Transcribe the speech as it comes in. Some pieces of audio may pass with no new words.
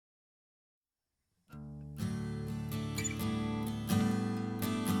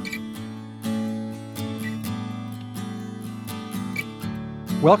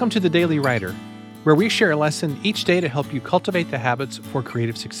Welcome to The Daily Writer, where we share a lesson each day to help you cultivate the habits for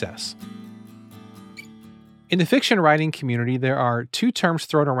creative success. In the fiction writing community, there are two terms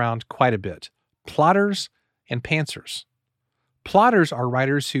thrown around quite a bit: plotters and pantsers. Plotters are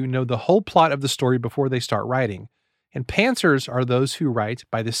writers who know the whole plot of the story before they start writing, and pantsers are those who write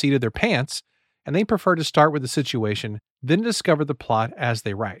by the seat of their pants, and they prefer to start with the situation, then discover the plot as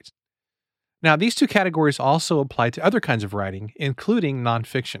they write. Now, these two categories also apply to other kinds of writing, including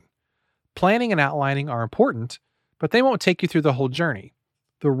nonfiction. Planning and outlining are important, but they won't take you through the whole journey.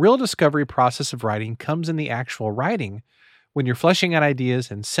 The real discovery process of writing comes in the actual writing, when you're fleshing out ideas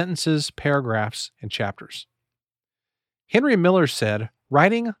in sentences, paragraphs, and chapters. Henry Miller said,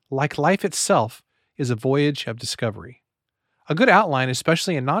 "Writing, like life itself, is a voyage of discovery." A good outline,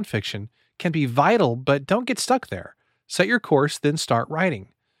 especially in nonfiction, can be vital, but don't get stuck there. Set your course, then start writing.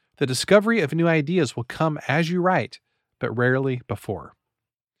 The discovery of new ideas will come as you write, but rarely before.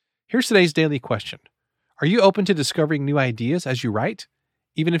 Here's today's daily question. Are you open to discovering new ideas as you write,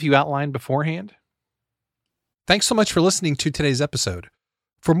 even if you outline beforehand? Thanks so much for listening to today's episode.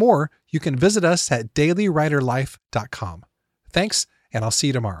 For more, you can visit us at dailywriterlife.com. Thanks, and I'll see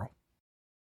you tomorrow.